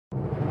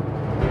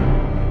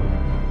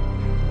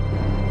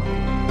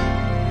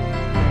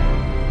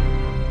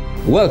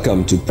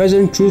Welcome to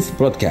Present Truth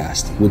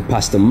Broadcast with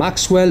Pastor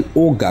Maxwell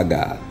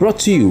Ogaga, brought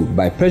to you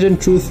by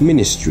Present Truth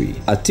Ministry,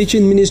 a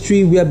teaching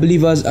ministry where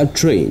believers are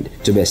trained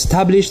to be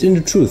established in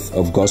the truth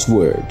of God's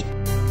Word.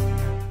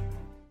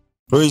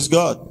 Praise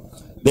God.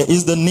 There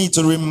is the need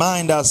to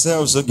remind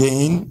ourselves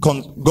again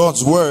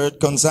God's Word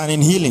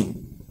concerning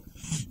healing.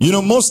 You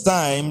know, most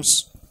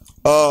times,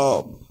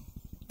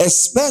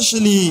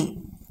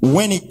 especially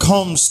when it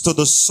comes to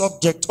the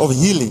subject of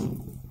healing,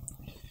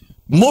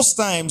 most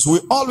times we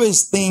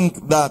always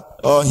think that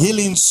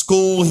healing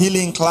school,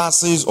 healing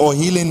classes, or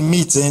healing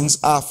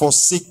meetings are for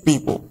sick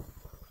people.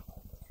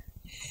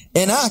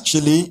 And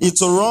actually,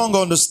 it's a wrong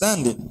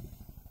understanding.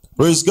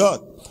 Praise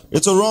God.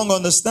 It's a wrong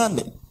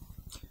understanding.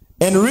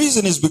 And the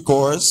reason is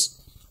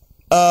because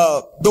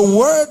the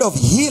word of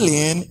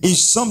healing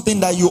is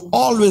something that you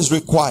always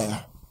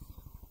require.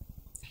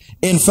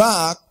 In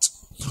fact,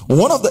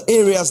 one of the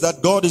areas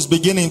that God is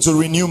beginning to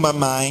renew my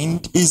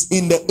mind is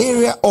in the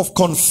area of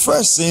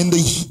confessing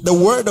the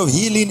word of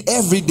healing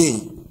every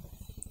day.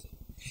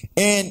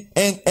 And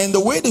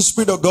the way the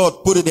Spirit of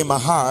God put it in my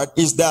heart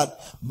is that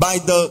by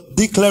the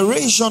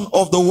declaration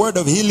of the word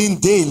of healing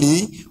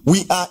daily,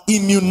 we are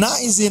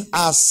immunizing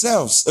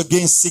ourselves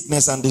against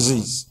sickness and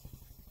disease.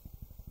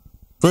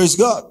 Praise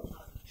God.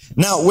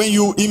 Now, when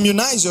you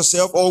immunize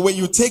yourself, or when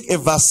you take a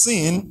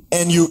vaccine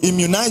and you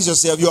immunize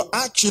yourself, you're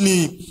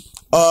actually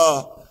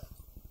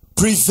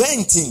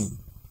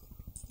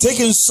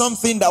taking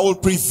something that will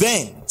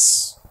prevent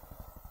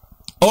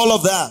all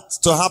of that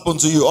to happen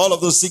to you, all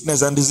of those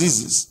sickness and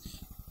diseases.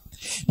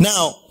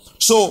 Now,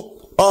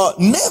 so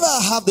never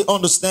have the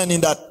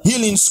understanding that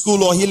healing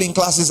school or healing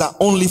classes are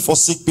only for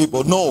sick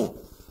people. No.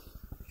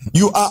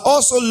 You are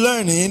also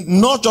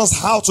learning not just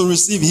how to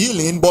receive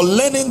healing, but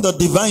learning the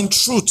divine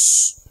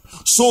truths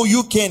so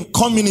you can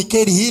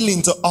communicate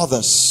healing to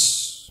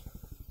others.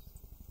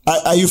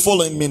 Are you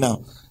following me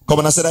now? Come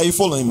on, I said, are you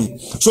following me?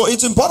 So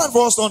it's important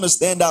for us to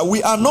understand that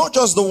we are not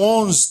just the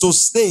ones to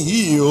stay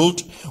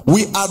healed,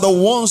 we are the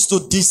ones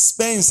to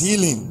dispense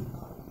healing.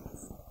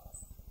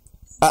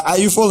 Are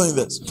you following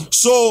this?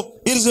 So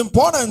it is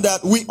important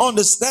that we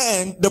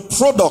understand the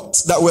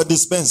product that we're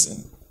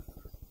dispensing.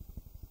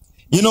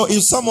 You know,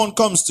 if someone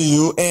comes to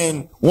you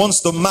and wants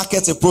to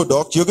market a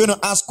product, you're going to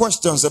ask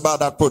questions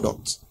about that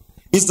product.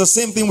 It's the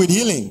same thing with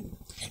healing.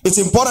 It's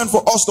important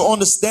for us to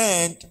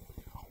understand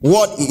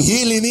what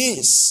healing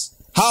is,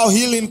 how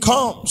healing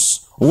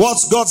comes,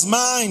 what's God's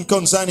mind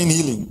concerning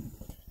healing.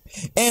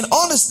 And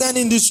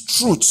understanding these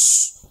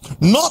truths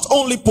not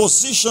only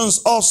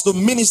positions us to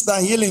minister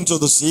healing to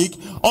the sick,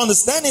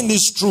 understanding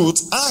these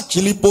truths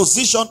actually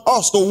position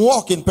us to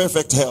walk in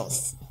perfect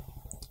health.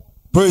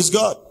 Praise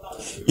God.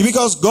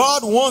 Because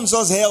God wants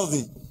us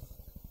healthy.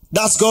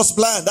 That's God's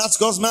plan. That's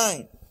God's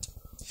mind.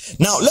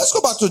 Now, let's go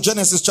back to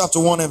Genesis chapter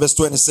 1 and verse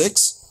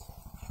 26.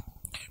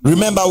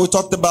 Remember, we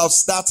talked about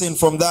starting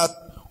from that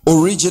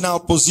original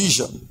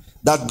position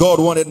that God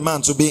wanted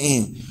man to be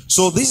in.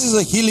 So this is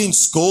a healing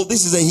school.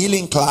 This is a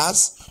healing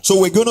class. So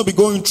we're going to be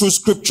going through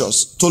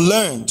scriptures to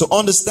learn, to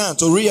understand,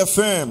 to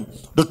reaffirm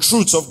the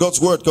truths of God's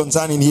word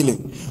concerning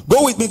healing.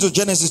 Go with me to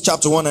Genesis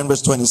chapter 1 and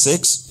verse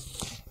 26.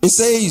 It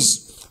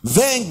says,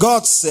 "Then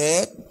God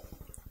said,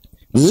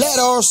 let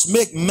us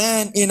make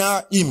man in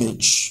our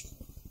image,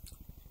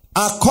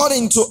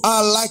 according to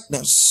our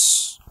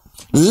likeness.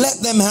 Let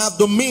them have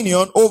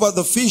dominion over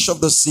the fish of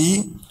the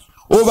sea,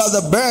 over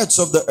the birds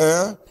of the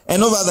air,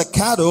 and over the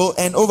cattle,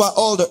 and over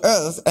all the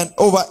earth, and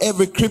over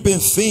every creeping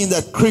thing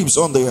that creeps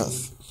on the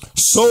earth.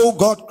 So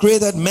God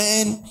created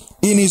man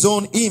in his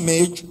own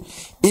image.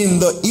 In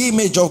the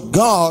image of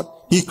God,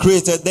 he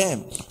created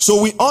them."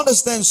 So we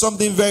understand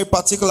something very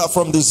particular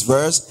from this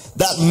verse,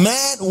 that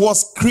man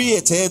was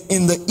created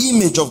in the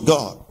image of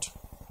God.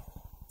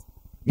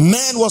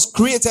 Man was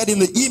created in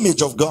the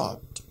image of God.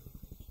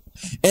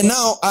 And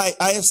now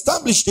I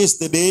established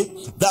yesterday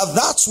that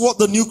that's what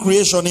the new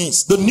creation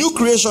is. The new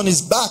creation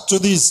is back to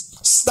this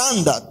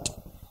standard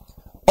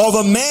of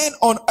a man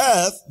on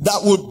earth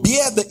that would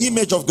bear the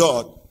image of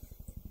God.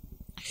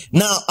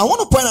 Now, I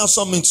want to point out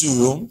something to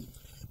you.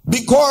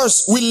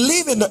 Because we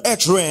live in the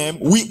earth realm,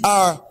 we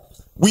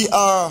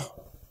are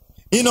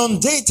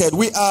inundated,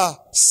 we are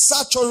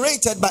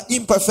saturated by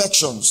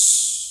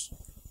imperfections.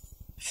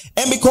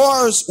 And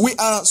because we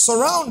are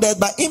surrounded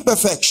by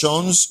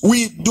imperfections,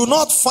 we do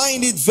not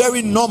find it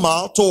very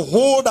normal to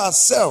hold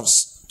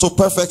ourselves to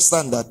perfect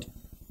standard.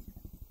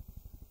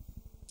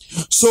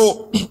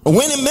 So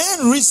when a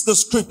man reads the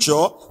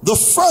scripture, the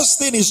first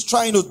thing he's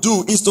trying to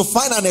do is to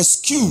find an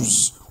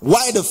excuse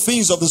why the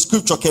things of the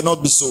scripture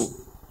cannot be so.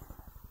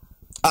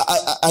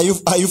 Are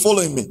you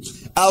following me?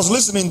 I was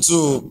listening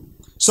to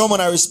someone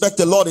I respect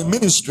a lot in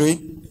ministry,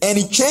 and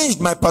it changed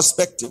my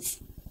perspective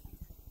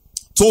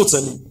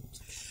totally.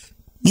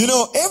 You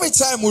know, every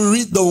time we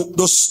read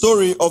the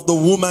story of the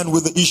woman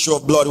with the issue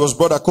of blood, it was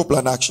Brother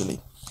Copeland actually.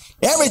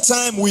 Every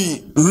time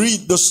we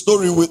read the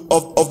story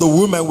of the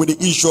woman with the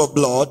issue of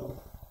blood,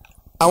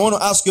 I want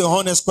to ask you a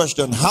honest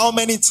question. How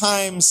many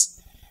times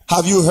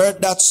have you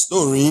heard that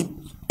story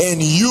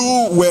and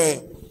you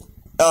were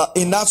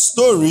in that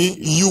story,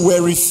 you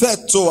were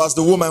referred to as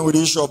the woman with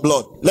the issue of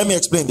blood. Let me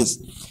explain this.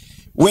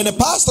 When a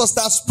pastor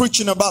starts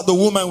preaching about the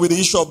woman with the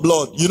issue of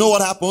blood, you know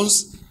what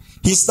happens?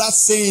 He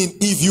starts saying,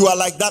 if you are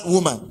like that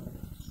woman.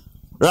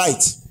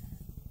 Right.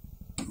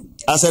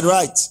 I said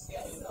right.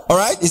 All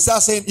right. He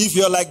starts saying, if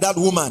you're like that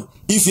woman,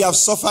 if you have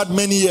suffered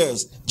many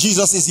years,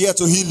 Jesus is here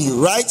to heal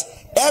you. Right.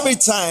 Every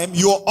time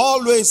you're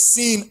always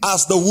seen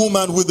as the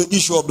woman with the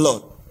issue of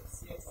blood.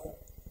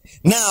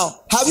 Now,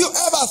 have you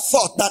ever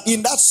thought that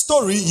in that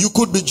story you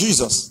could be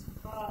Jesus?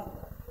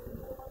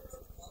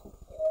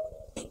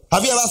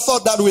 Have you ever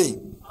thought that way?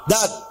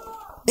 That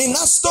in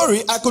that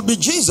story I could be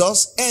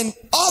Jesus and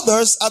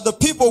others are the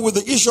people with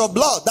the issue of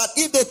blood, that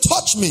if they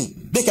touch me,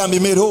 they can be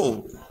made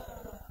whole.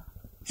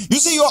 You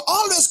see, you're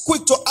always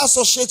quick to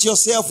associate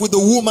yourself with the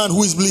woman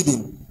who is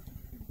bleeding.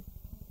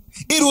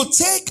 It will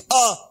take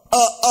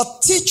a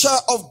teacher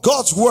of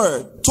God's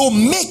word to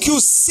make you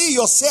see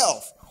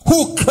yourself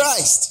who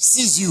Christ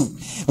sees you.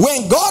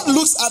 When God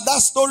looks at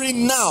that story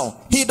now,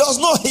 he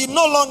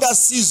no longer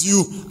sees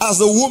you as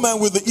the woman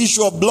with the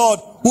issue of blood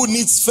who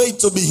needs faith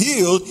to be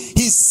healed.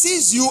 He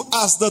sees you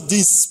as the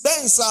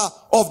dispenser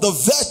of the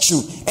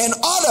virtue, and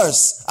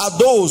others are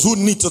those who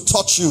need to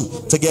touch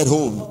you to get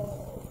whole.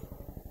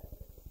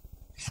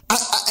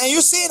 And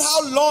you seeing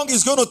how long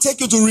it's going to take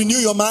you to renew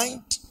your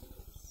mind?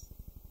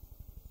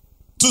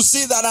 To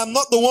see that I'm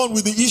not the one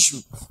with the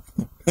issue.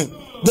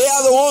 They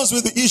are the ones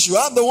with the issue.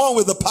 I'm the one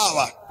with the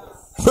power.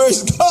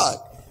 Praise God.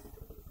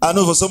 I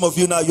know for some of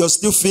you now, you're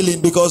still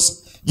feeling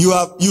because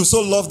you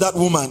so love that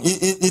woman.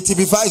 It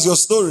typifies your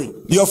story.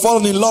 You're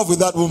falling in love with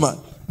that woman.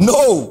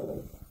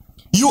 No.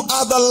 You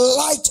are the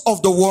light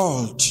of the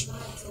world.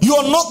 You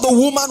are not the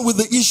woman with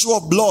the issue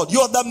of blood.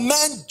 You are the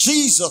man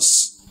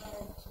Jesus.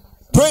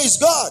 Praise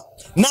God.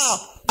 Now,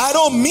 I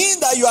don't mean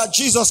that you are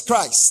Jesus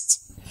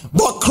Christ,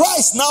 but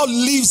Christ now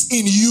lives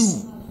in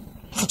you.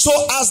 So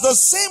as the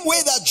same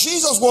way that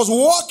Jesus was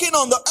walking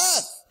on the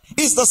earth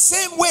is the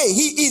same way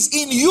he is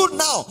in you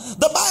now.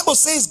 The Bible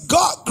says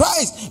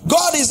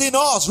God is in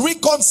us,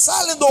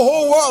 reconciling the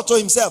whole world to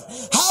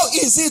himself. How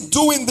is he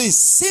doing this?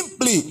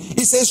 Simply,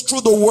 he says,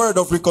 through the word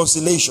of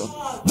reconciliation.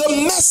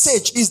 The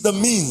message is the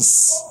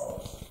means.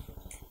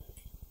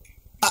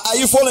 Are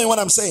you following what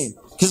I'm saying?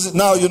 Because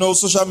now, you know,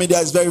 social media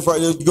is very far.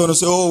 You're going to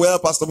say, oh, well,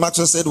 Pastor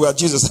Maxwell said we are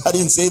Jesus. I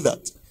didn't say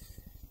that.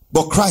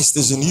 But Christ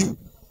is in you.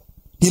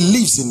 He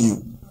lives in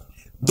you.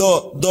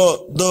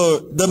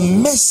 The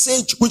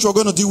message which we're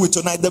going to deal with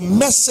tonight, the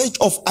message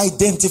of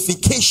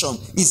identification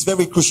is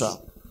very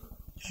crucial.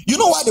 You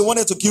know why they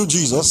wanted to kill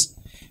Jesus?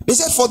 They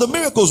said, for the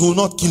miracles will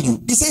not kill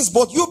you. He says,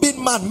 but you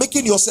being man,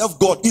 making yourself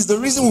God, is the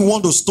reason we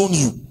want to stone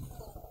you.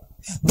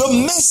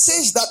 The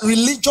message that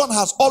religion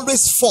has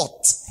always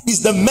fought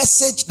is the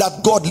message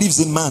that God lives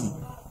in man.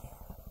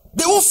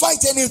 They won't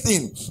fight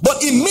anything,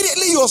 but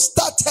immediately you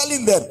start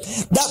telling them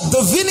that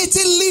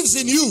divinity lives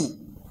in you.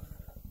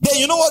 Then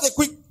you know what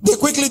they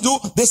quickly do?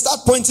 They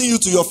start pointing you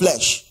to your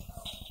flesh.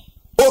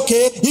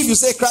 Okay, if you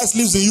say Christ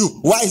lives in you,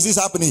 why is this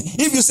happening?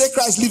 If you say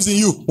Christ lives in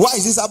you, why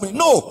is this happening?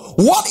 No,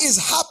 what is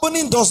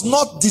happening does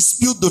not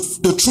dispute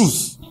the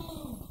truth.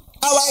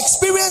 Our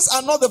experience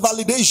are not the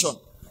validation.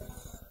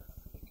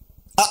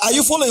 Are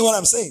you following what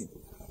I'm saying?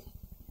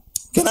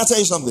 Can I tell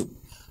you something?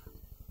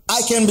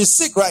 I can be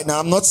sick right now.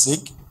 I'm not sick,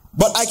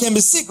 but I can be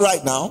sick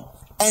right now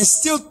and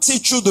still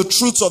teach you the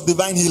truths of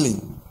divine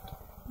healing.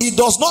 It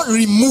does not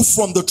remove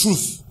from the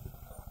truth.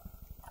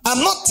 I'm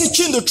not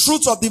teaching the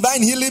truths of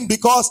divine healing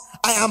because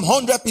I am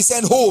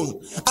 100%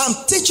 whole. I'm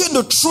teaching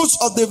the truths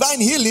of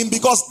divine healing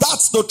because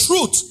that's the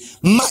truth.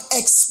 My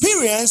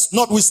experience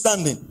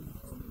notwithstanding.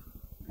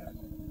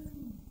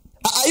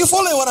 Are you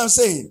following what I'm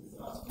saying?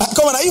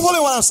 Come on, are you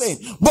following what I'm saying?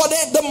 But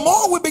then the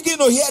more we begin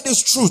to hear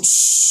these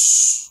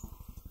truths,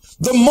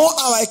 the more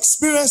our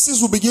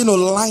experiences will begin to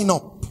line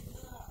up.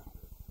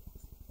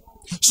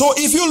 So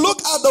if you look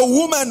at the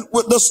woman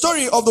with the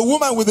story of the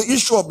woman with the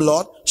issue of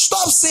blood,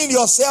 stop seeing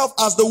yourself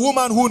as the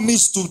woman who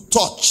needs to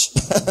touch.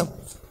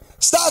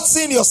 Start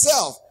seeing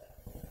yourself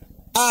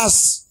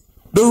as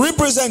the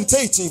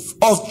representative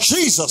of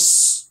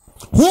Jesus,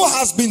 who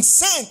has been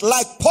sent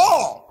like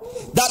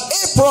Paul, that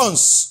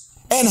aprons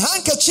and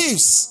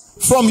handkerchiefs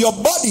from your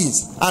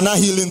bodies are now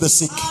healing the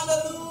sick.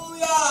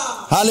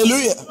 Hallelujah.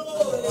 Hallelujah.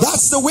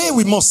 That's the way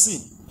we must see.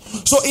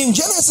 So in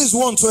Genesis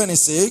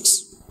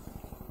 1:26,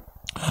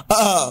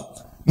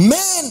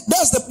 man,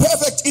 that's the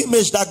perfect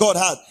image that God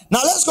had.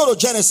 Now let's go to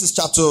Genesis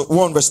chapter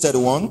 1 verse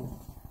 31.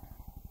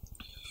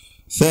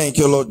 Thank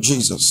you, Lord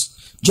Jesus.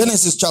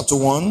 Genesis chapter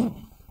 1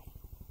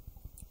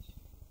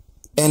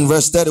 and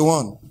verse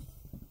 31.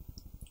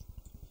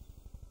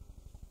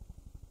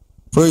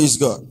 Praise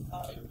God.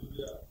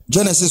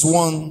 Genesis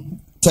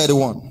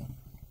 1:31.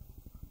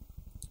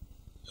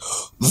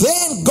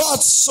 Then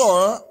God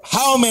saw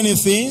how many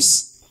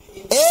things?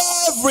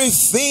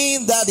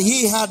 Everything that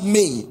he had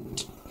made.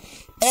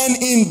 And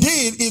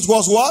indeed it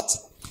was what?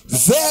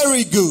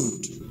 Very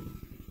good.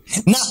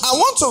 Now I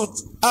want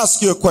to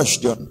ask you a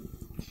question.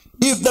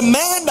 If the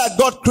man that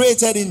God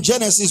created in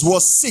Genesis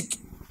was sick,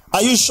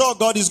 are you sure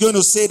God is going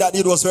to say that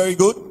it was very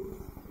good?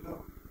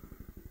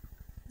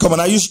 Come on,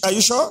 are you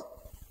sure?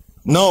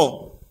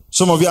 No.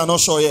 Some of you are not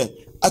sure yet.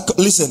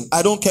 Listen,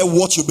 I don't care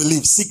what you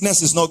believe.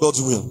 Sickness is not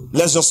God's will.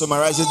 Let's just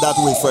summarize it that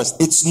way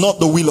first. It's not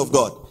the will of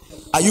God.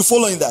 Are you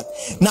following that?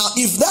 Now,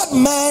 if that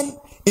man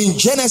in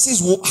Genesis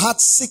had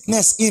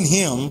sickness in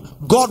him,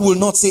 God will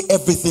not say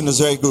everything is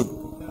very good.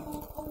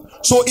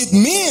 So it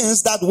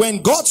means that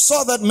when God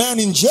saw that man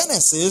in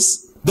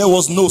Genesis, there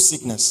was no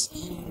sickness.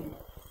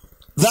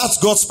 That's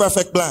God's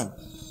perfect plan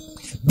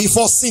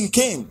before sin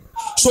came.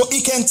 So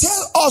he can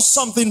tell us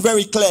something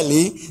very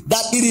clearly,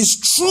 that it is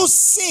through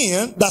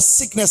sin that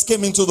sickness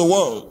came into the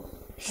world.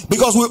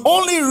 Because we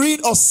only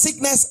read of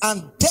sickness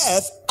and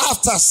death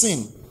after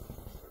sin.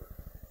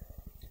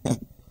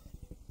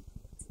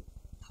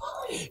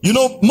 You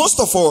know, most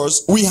of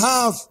us, we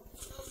have,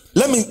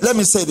 let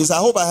me say this. I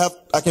hope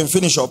I can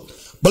finish up.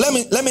 But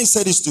let me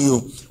say this to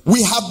you.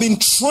 We have been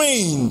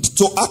trained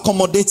to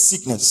accommodate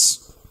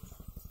sickness.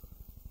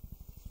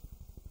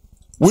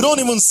 We don't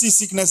even see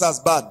sickness as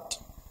bad.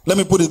 Let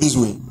me put it this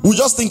way. We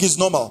just think it's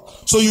normal.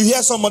 So you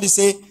hear somebody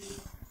say,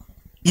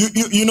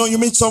 you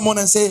meet someone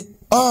and say,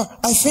 oh,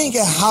 I think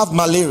I have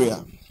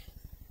malaria.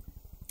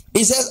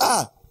 He says,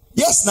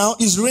 yes, now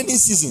it's rainy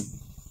season.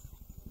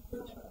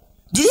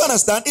 Do you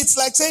understand? It's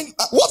like saying,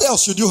 what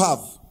else should you have?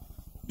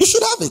 You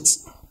should have it.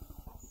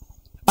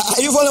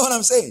 Are you following what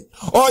I'm saying?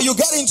 Or you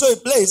get into a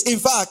place. In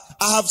fact,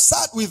 I have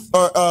sat with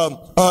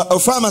a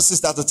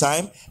pharmacist at the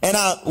time, and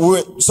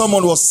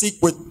someone was sick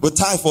with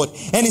typhoid,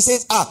 and he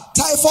says,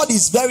 typhoid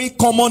is very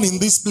common in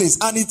this place,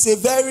 and it's a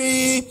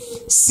very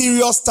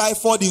serious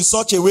typhoid in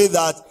such a way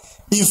that,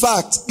 in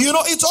fact,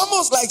 it's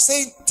almost like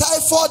saying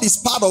typhoid is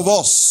part of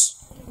us.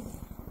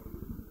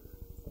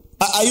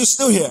 Are you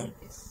still here?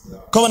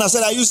 Come on, I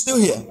said, are you still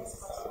here?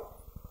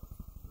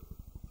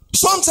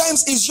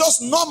 Sometimes it's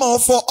just normal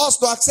for us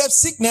to accept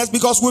sickness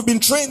because we've been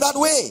trained that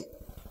way.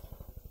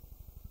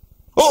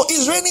 Oh,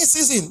 it's rainy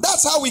season.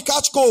 That's how we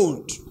catch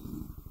cold.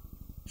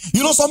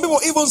 Some people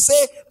even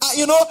say,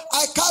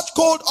 I catch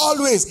cold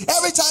always.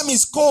 Every time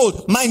it's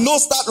cold, my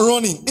nose starts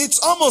running. It's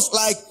almost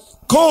like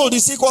cold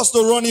is equals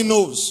to running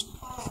nose.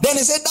 Then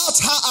he said, that's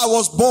how I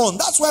was born.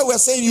 That's why we're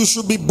saying you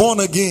should be born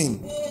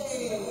again.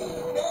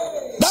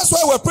 That's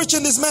why we're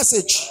preaching this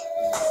message.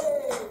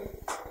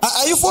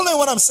 Are you following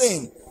what I'm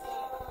saying?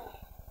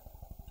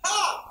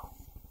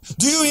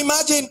 Do you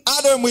imagine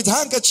Adam with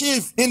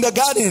handkerchief in the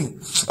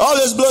garden,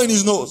 always blowing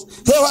his nose?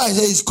 Say, why? I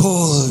say it's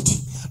cold.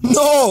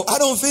 No, I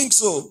don't think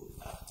so.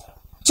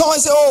 Someone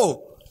say,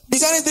 oh,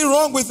 is anything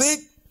wrong with it?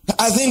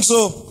 I think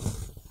so.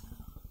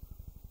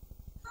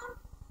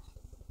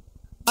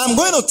 I'm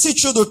going to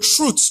teach you the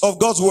truths of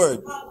God's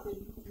word.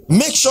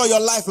 Make sure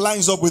your life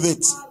lines up with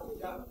it.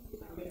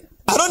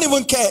 I don't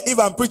even care if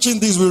I'm preaching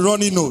this with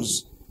runny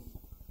nose.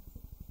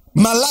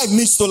 My life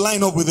needs to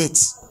line up with it.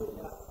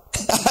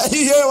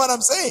 You hear what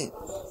I'm saying?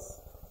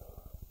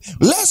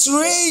 Let's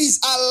raise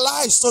our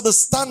lives to the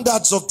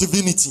standards of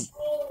divinity.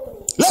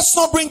 Let's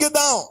not bring it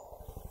down.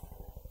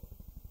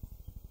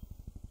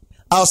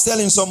 I was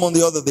telling someone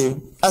the other day,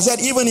 I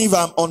said, even if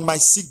I'm on my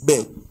sick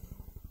bed,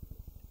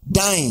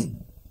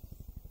 dying,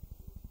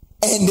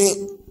 and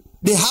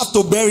they have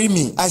to bury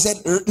me, I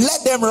said,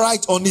 let them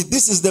write on it,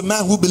 this is the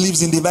man who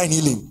believes in divine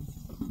healing.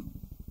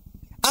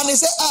 And they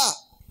said,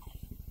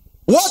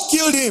 what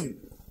killed him?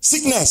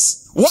 Sickness.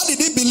 What did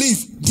he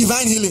believe?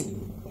 Divine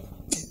healing.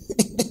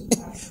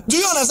 Do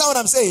you understand what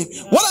I'm saying?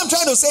 What I'm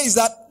trying to say is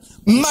that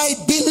my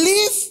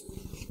belief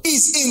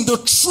is in the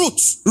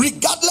truth,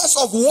 regardless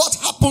of what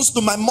happens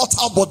to my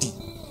mortal body.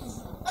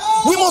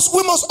 We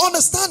must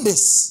understand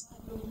this.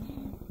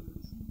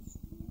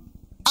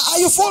 Are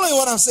you following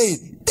what I'm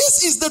saying?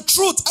 This is the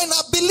truth, and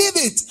I believe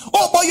it.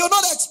 Oh, but you're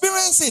not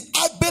experiencing it.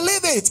 I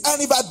believe it,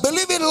 and if I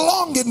believe it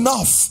long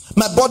enough,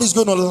 my body's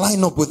going to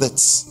line up with it.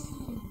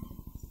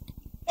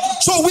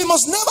 So we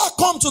must never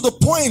come to the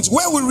point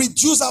where we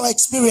reduce our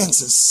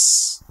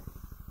experiences.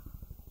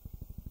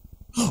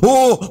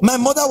 Oh, my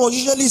mother was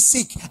usually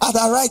sick at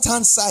her right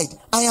hand side.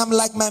 I am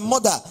like my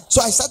mother,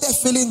 so I started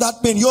feeling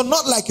that pain. You're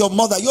not like your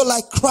mother, you're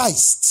like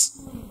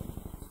Christ.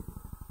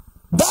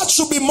 That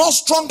should be more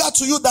stronger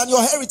to you than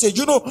your heritage.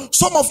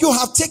 Some of you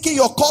have taken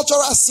your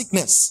cultural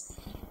sickness.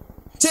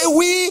 Say,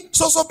 we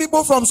so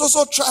people from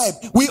so tribe,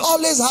 we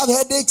always have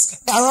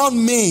headaches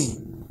around May.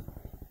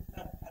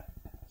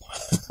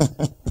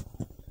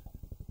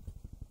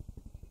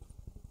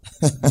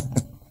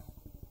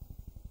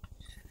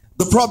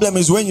 The problem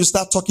is when you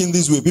start talking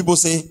this way, people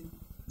say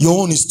your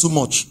own is too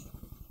much.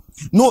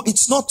 No,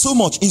 it's not too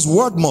much, it's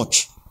word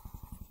much.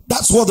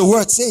 That's what the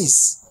word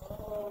says.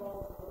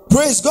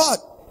 Praise God.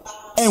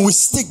 And we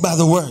stick by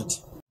the word.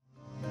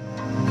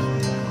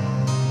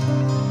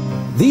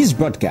 This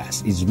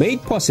broadcast is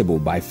made possible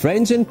by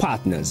friends and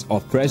partners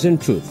of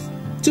Present Truth.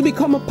 To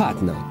become a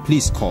partner,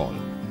 please call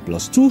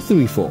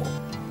 +234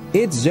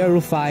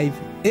 805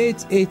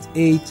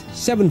 888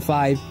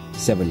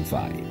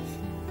 7575.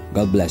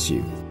 God bless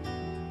you.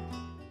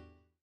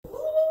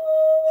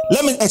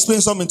 Let me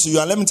explain something to you,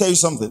 and let me tell you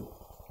something.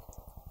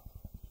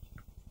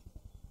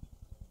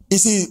 You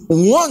see,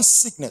 one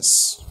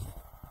sickness,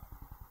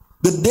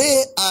 the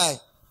day I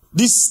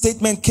this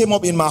statement came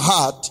up in my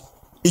heart,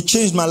 it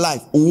changed my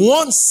life.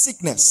 One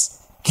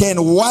sickness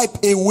can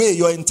wipe away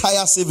your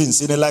entire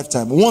savings in a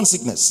lifetime. One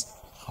sickness.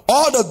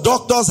 All the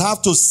doctors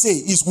have to say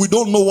is, we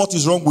don't know what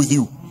is wrong with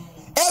you.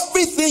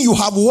 Everything you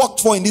have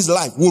worked for in this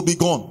life will be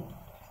gone.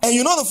 And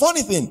you know the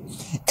funny thing,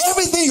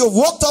 everything you've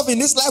worked off in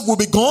this life will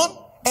be gone,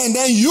 and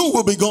then you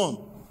will be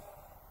gone.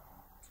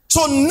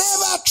 So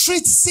never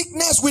treat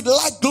sickness with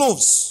light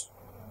gloves.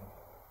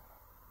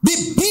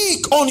 Be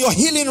big on your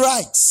healing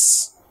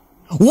rights.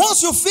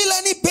 Once you feel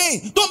any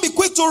pain, don't be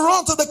quick to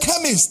run to the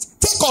chemist.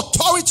 Take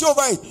authority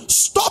over it.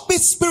 Stop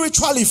it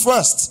spiritually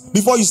first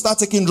before you start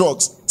taking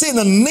drugs. Say, in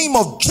the name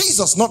of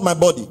Jesus, not my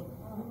body,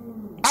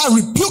 I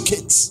rebuke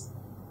it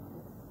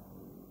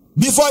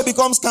before it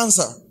becomes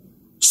cancer.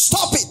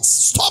 Stop it.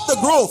 Stop the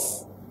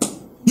growth.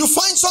 You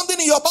find something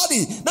in your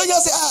body, don't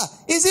just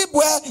say, is it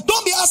where?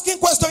 Don't be asking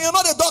questions. You're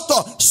not a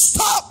doctor.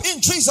 Stop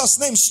in Jesus'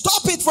 name.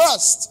 Stop it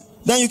first.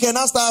 Then you can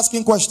start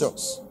asking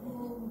questions.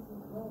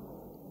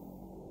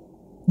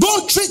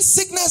 Don't treat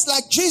sickness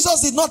like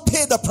Jesus did not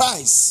pay the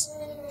price.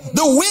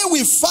 The way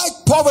we fight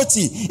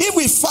poverty, if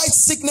we fight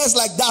sickness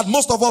like that,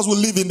 most of us will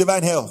live in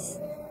divine health.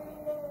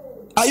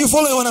 Are you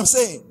following what I'm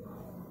saying?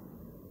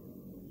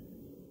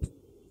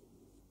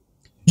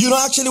 You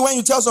know, actually, when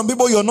you tell some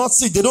people you're not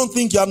sick, they don't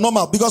think you're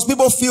normal, because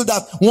people feel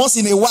that once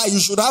in a while you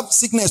should have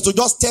sickness to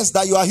just test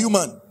that you are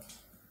human.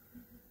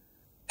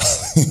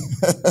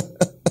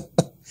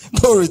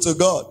 Glory to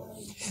God.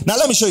 Now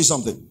let me show you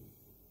something.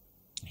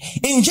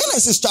 In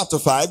Genesis chapter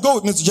 5, go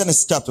with me to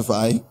Genesis chapter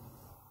 5.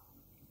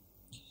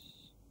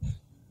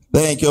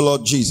 Thank you,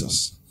 Lord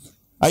Jesus.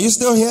 Are you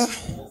still here?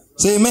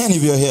 Say amen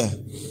if you're here.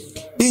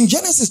 In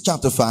Genesis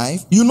chapter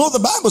 5, you know the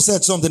Bible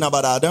said something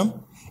about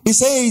Adam. It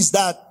says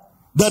that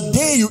the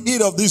day you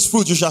eat of this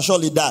fruit, you shall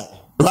surely die.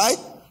 Right?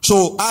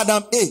 So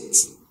Adam ate.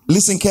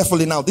 Listen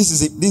carefully now. This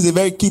is a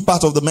very key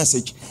part of the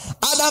message.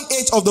 Adam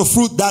ate of the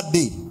fruit that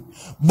day.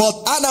 But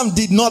Adam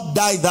did not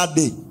die that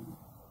day.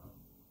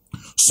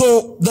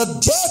 So the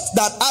death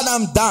that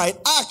Adam died,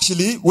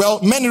 actually, well,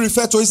 many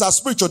refer to it as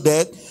spiritual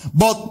death,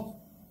 but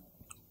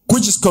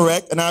which is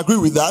correct, and I agree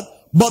with that.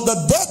 But the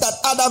death that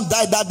Adam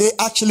died that day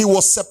actually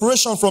was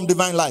separation from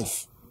divine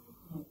life.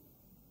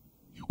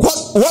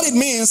 What it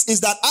means is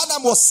that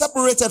Adam was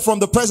separated from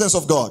the presence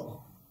of God.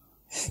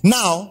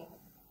 Now,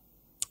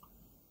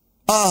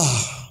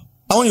 I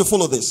want you to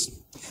follow this.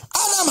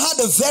 Adam had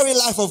the very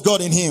life of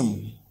God in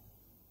him.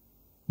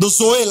 The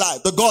Zoe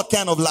life, the God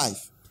kind of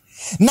life.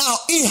 Now,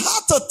 it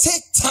had to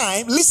take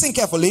time, listen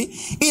carefully,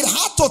 it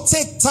had to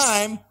take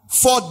time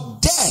for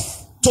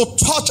death to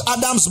touch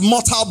Adam's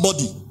mortal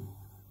body.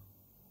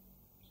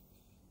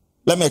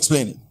 Let me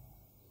explain it.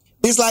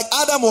 It's like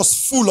Adam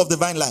was full of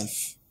divine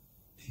life.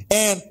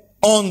 And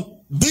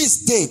on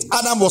this date,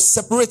 Adam was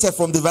separated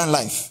from divine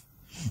life.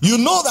 You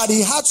know that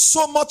he had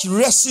so much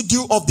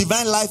residue of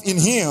divine life in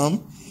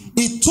him,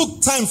 it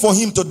took time for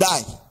him to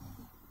die.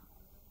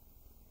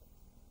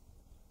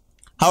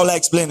 How will I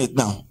explain it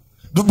now?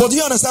 But do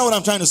you understand what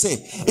I'm trying to say?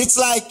 It's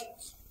like,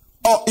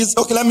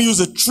 okay, let me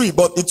use a tree,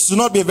 but it should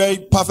not be a very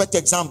perfect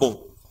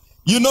example.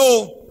 You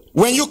know,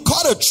 when you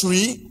cut a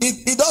tree,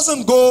 it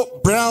doesn't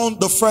go brown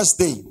the first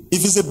day.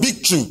 If it's a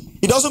big tree,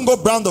 it doesn't go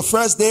brown the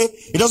first day.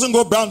 It doesn't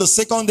go brown the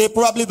second day.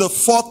 Probably the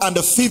fourth and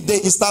the fifth day,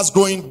 it starts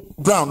growing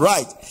brown,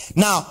 right?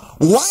 Now,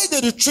 why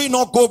did the tree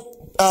not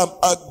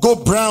go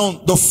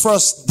brown the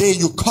first day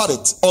you cut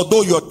it,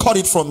 although you had cut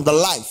it from the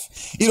life?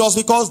 It was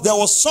because there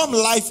was some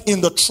life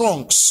in the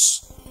trunks.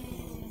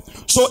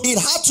 So it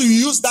had to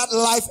use that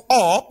life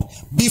up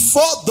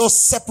before the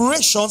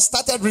separation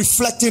started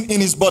reflecting in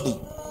his body.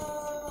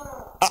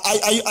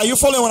 Are you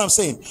following what I'm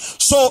saying?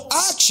 So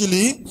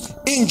actually,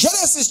 in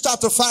Genesis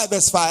chapter 5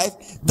 verse 5,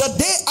 the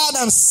day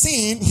Adam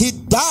sinned, he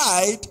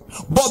died,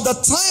 but the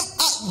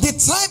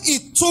time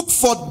it took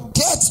for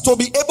death to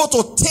be able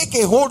to take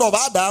a hold of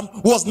Adam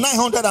was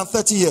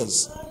 930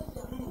 years.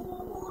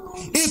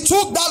 It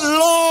took that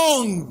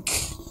long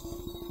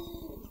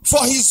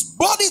for his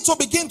body to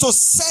begin to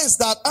sense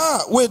that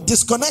we're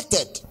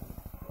disconnected.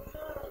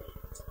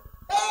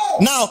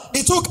 Now,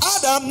 it took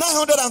Adam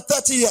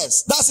 930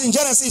 years. That's in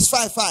Genesis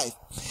 5:5.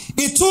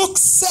 It took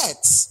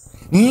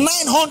Seth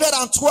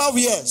 912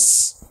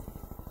 years.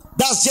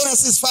 That's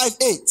Genesis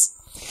 5:8.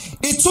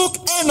 It took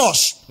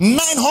Enosh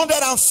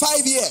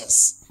 905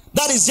 years.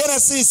 That is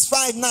Genesis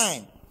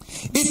 5:9.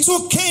 It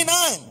took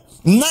Canaan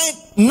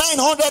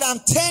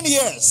 910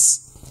 years.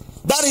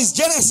 That is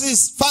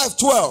Genesis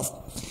 5:12.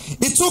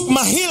 It took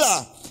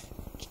Mahila,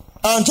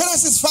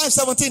 Genesis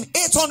 5:17,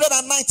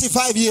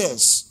 895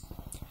 years.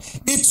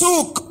 It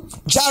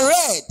took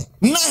Jared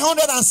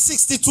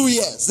 962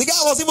 years. The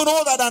guy was even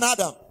older than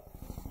Adam.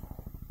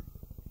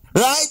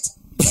 Right?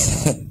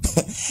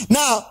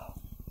 Now,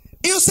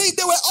 you see,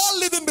 they were all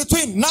living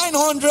between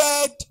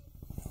 900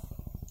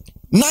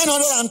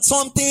 and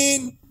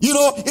something. You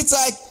know, it's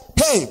like,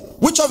 hey,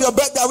 which of your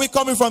birthday are we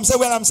coming from? Say,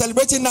 well, I'm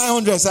celebrating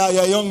 900. Say,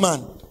 you're a young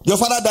man. Your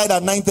father died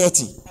at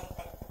 930.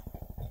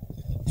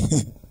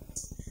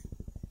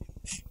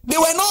 They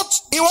were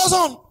not, it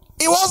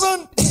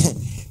wasn't,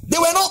 They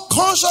were not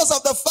conscious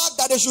of the fact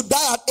that they should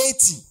die at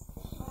 80.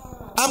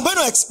 I'm going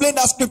to explain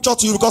that scripture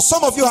to you because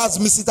some of you has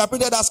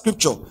misinterpreted that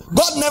scripture.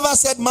 God never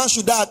said man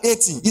should die at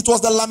 80. It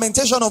was the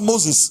lamentation of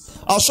Moses.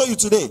 I'll show you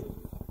today.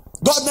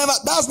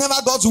 That's never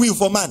God's will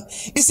for man.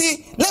 You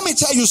see, let me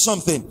tell you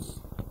something.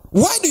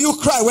 Why do you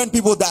cry when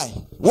people die?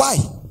 Why?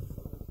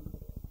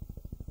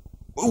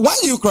 Why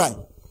do you cry?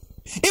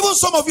 Even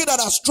some of you that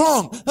are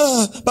strong,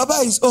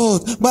 Baba is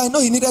old, but I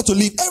know he needed to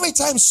live. Every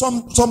time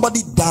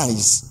somebody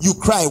dies, you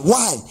cry.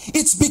 Why?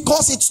 It's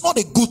because it's not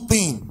a good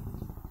thing.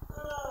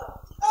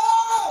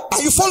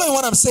 Are you following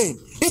what I'm saying?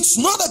 It's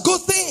not a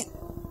good thing.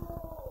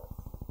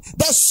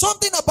 There's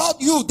something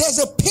about you. There's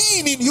a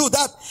pain in you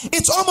that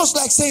it's almost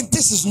like saying,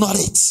 this is not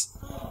it.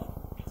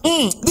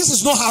 This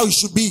is not how it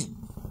should be.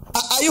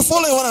 Are you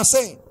following what I'm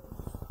saying?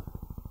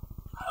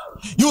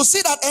 You'll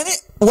see that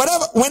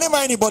whenever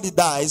anybody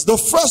dies, the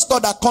first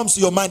thought that comes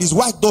to your mind is,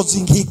 why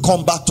doesn't he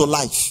come back to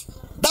life?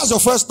 That's your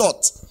first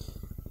thought.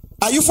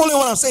 Are you following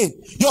what I'm saying?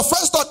 Your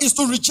first thought is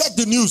to reject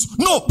the news.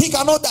 No, he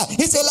cannot die.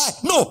 It's a lie.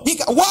 No, he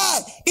can.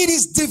 Why? It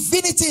is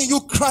divinity in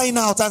you crying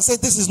out and say,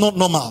 this is not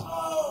normal.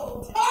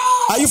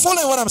 Are you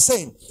following what I'm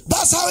saying?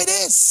 That's how it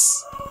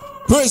is.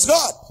 Praise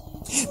God.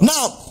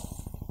 Now,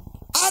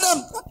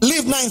 Adam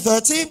lived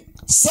 930,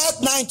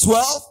 Seth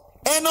 912,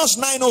 Enosh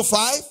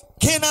 905,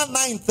 Canaan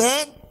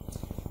 910,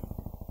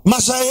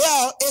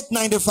 Mashael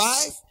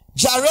 895,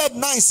 Jared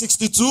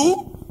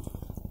 962.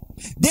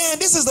 Then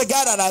this is the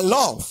guy that I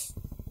love.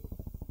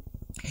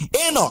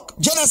 Enoch,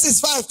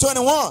 Genesis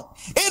 5:21.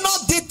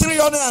 Enoch did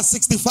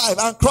 365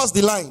 and crossed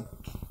the line.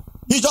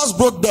 He just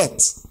broke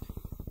death.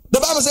 The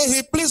Bible says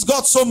he pleased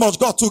God so much,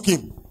 God took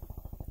him.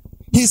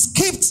 He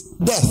skipped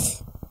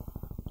death.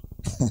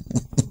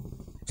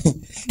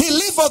 He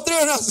lived for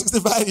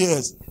 365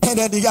 years. And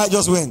then the guy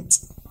just went.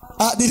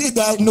 Did he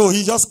die? No,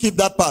 he just skipped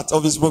that part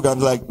of his program.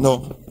 Like,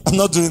 no, I'm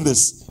not doing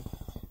this.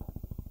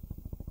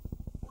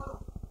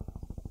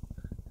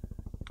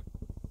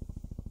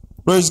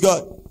 Praise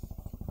God.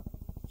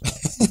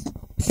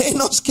 He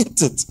not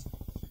skipped it.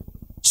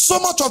 So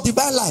much of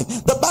divine life.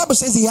 The Bible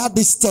says he had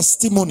this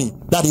testimony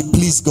that he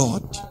pleased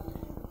God.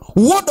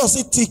 What does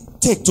it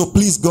take to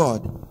please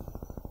God?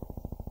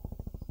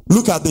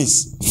 Look at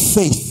this.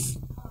 Faith.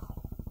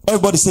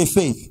 Everybody say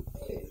faith.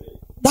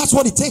 That's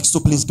what it takes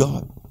to please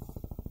God.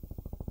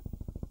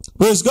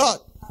 Praise God.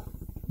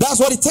 That's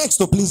what it takes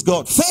to please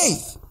God.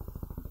 Faith.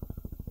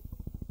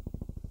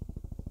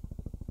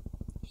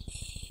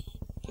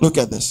 Look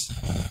at this.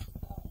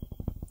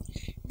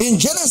 In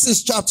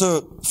Genesis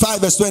chapter 5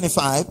 verse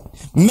 25,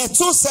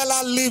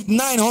 Methuselah lived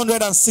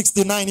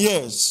 969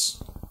 years.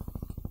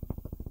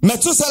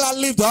 Methuselah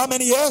lived how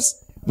many years?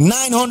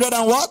 900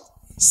 and what?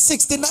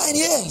 69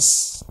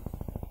 years.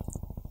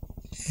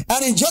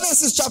 And in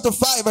Genesis chapter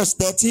 5 verse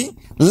 30,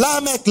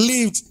 Lamech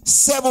lived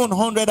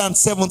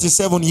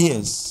 777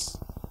 years.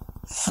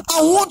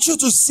 I want you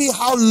to see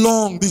how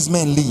long these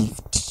men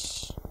lived.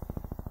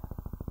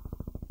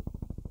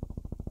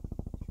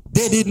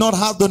 They did not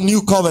have the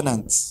new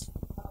covenant.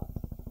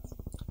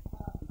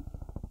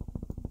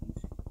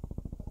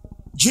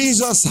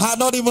 Jesus had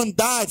not even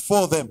died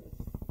for them.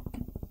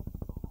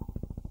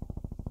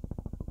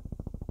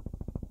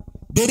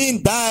 They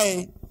didn't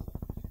die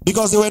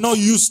because they were not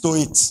used to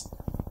it.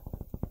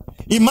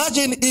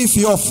 Imagine if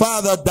your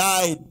father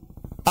died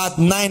at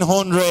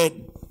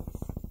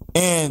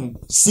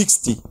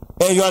 960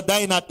 and you are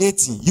dying at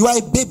 80. You are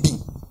a baby.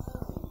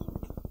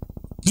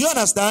 Do you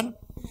understand?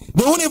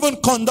 They won't even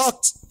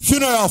conduct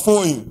funeral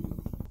for you.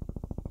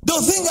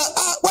 They'll think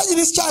that, why did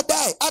this child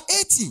die at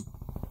 80?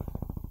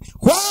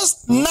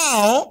 Whilst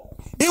now,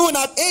 even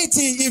at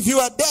 80, if you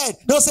are dead,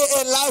 they'll say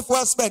a life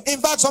well spent. In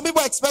fact, some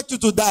people expect you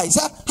to die.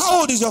 Say,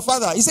 how old is your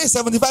father? He says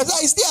 75.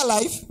 Say, he's still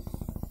alive.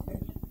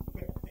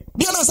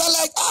 Do you understand?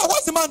 Like,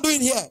 what's the man doing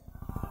here?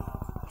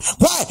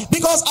 Why?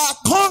 Because our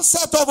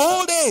concept of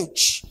old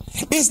age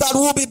is that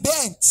we'll be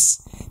bent.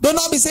 They'll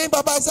not be saying,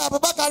 Papa,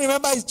 Papa can't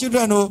remember his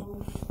children. Oh.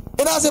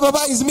 And I say,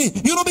 Papa is me.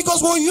 You know,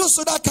 because we're used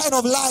to that kind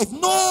of life.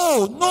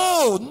 No.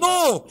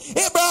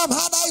 Abraham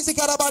had Isaac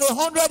at about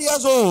 100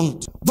 years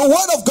old. The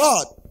word of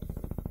God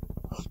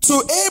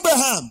to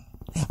Abraham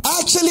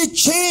actually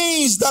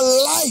changed the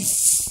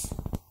life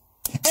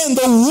and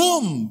the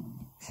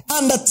womb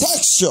and the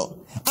texture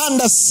and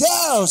the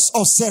cells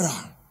of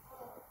Sarah.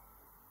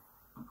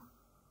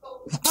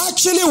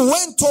 Actually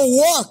went to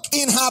work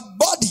in her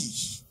body.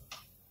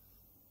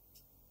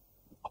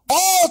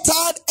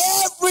 Altered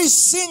every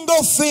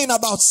single thing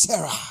about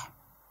Sarah.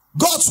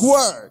 God's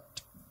word.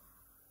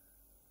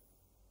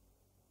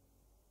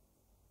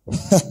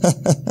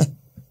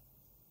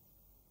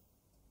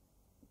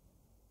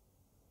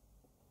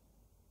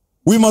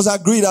 We must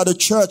agree that the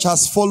church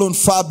has fallen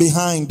far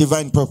behind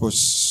divine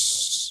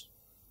purpose.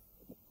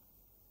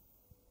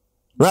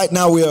 Right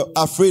now we are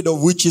afraid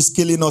of witches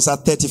killing us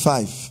at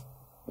 35.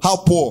 How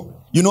poor.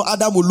 You know,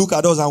 Adam will look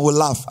at us and will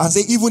laugh and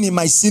say, even in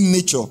my sin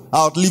nature,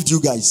 I outlived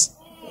you guys.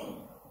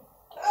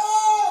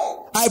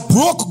 I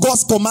broke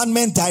God's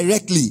commandment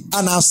directly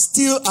and I've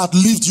still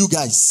outlived you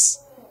guys.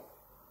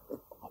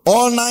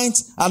 all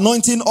night,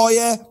 anointing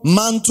oil,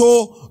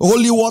 mantle,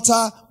 holy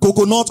water,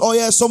 coconut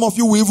oil. Some of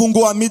you will even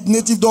go and meet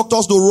native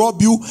doctors to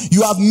rub you.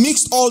 You have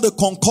mixed all the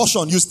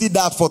concoction. You still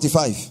die at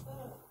 45.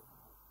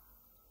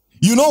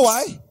 You know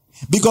why?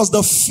 Because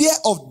the fear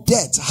of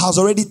death has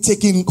already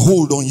taken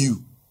hold on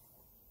you.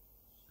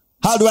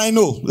 How do I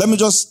know? Let me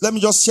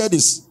just share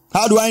this.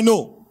 How do I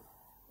know?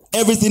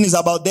 Everything is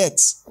about death.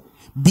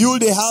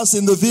 Build a house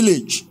in the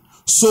village,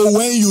 so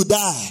when you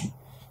die,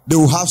 they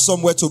will have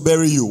somewhere to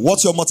bury you.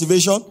 What's your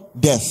motivation?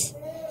 Death.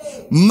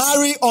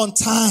 Marry on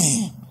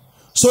time,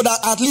 so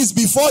that at least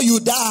before you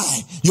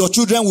die, your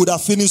children would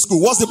have finished school.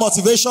 What's the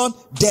motivation?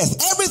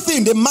 Death.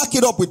 Everything, they mark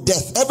it up with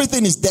death.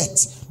 Everything is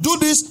death. Do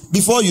this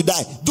before you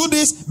die. Do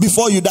this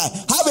before you die.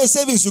 Have a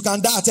savings, you can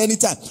die at any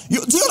time. Do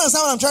you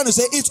understand what I'm trying to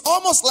say? It's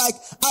almost like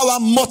our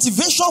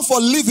motivation for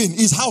living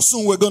is how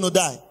soon we're going to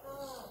die.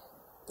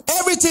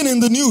 Everything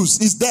in the news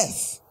is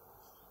death.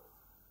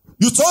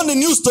 You turn the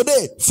news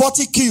today,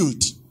 40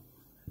 killed,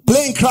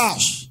 plane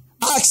crash,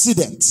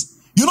 accident.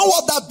 You know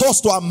what that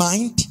does to our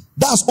mind?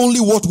 That's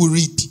only what we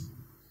read.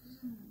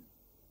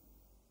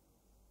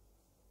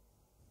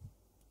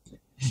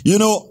 You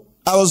know,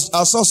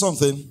 I saw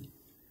something.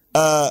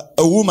 A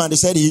woman, they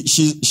said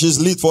she's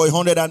lit for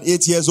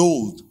 108 years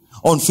old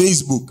on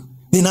Facebook.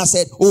 Then I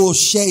said, oh,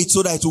 share it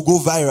so that it will go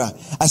viral.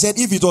 I said,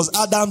 if it was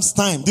Adam's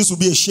time, this would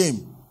be a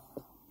shame.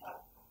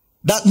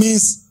 That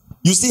means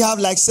you still have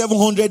like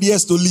 700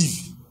 years to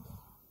live.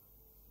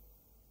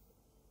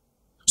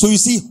 So you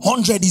see,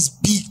 100 is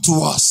big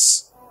to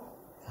us.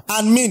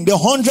 And the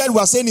 100 we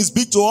are saying is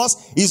big to us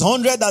is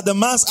 100 that the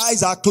man's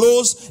eyes are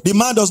closed. The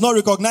man does not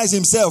recognize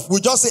himself.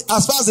 We just say,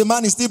 as far as the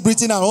man is still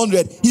breathing at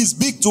 100, he's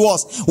big to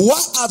us. Why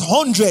at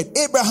 100?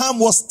 Abraham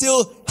was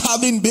still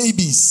having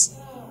babies.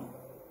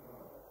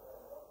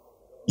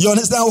 You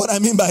understand what I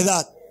mean by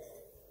that?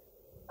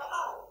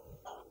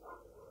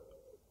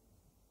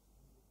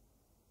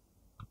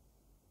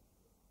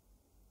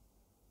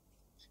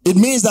 It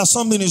means that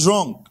something is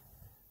wrong.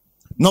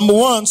 Number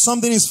one,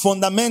 something is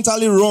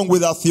fundamentally wrong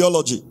with our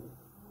theology.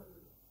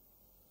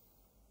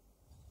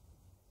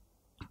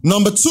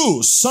 Number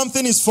two,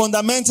 something is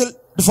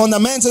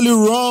fundamentally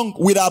wrong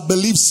with our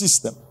belief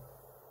system.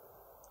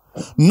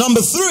 Number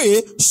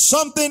three,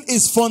 something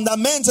is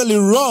fundamentally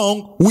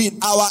wrong with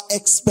our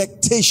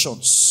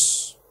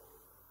expectations.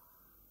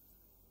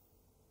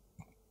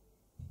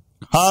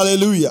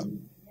 Hallelujah.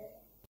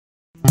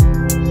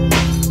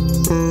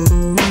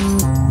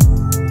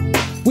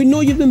 We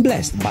know you've been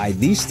blessed by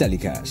this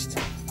telecast.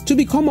 To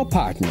become a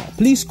partner,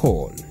 please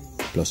call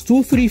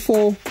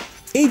 +234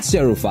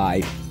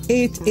 805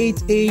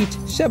 888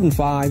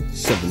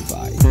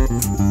 7575.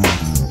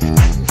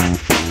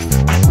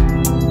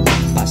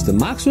 Pastor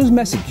Maxwell's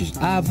messages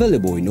are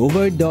available in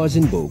over a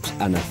dozen books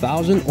and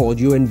 1,000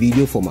 audio and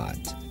video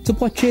formats. To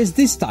purchase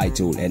this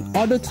title and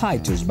other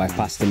titles by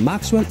Pastor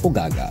Maxwell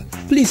Ogaga,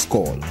 please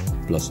call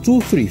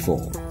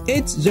 +234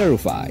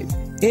 805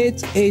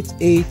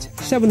 888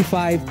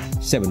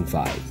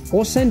 7575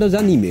 or send us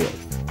an email,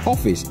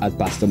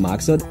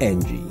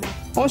 office@pastormax.ng.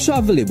 Also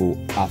available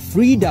are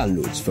free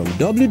downloads from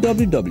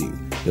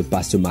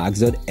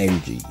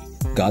www.pastormax.ng.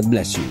 God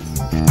bless you.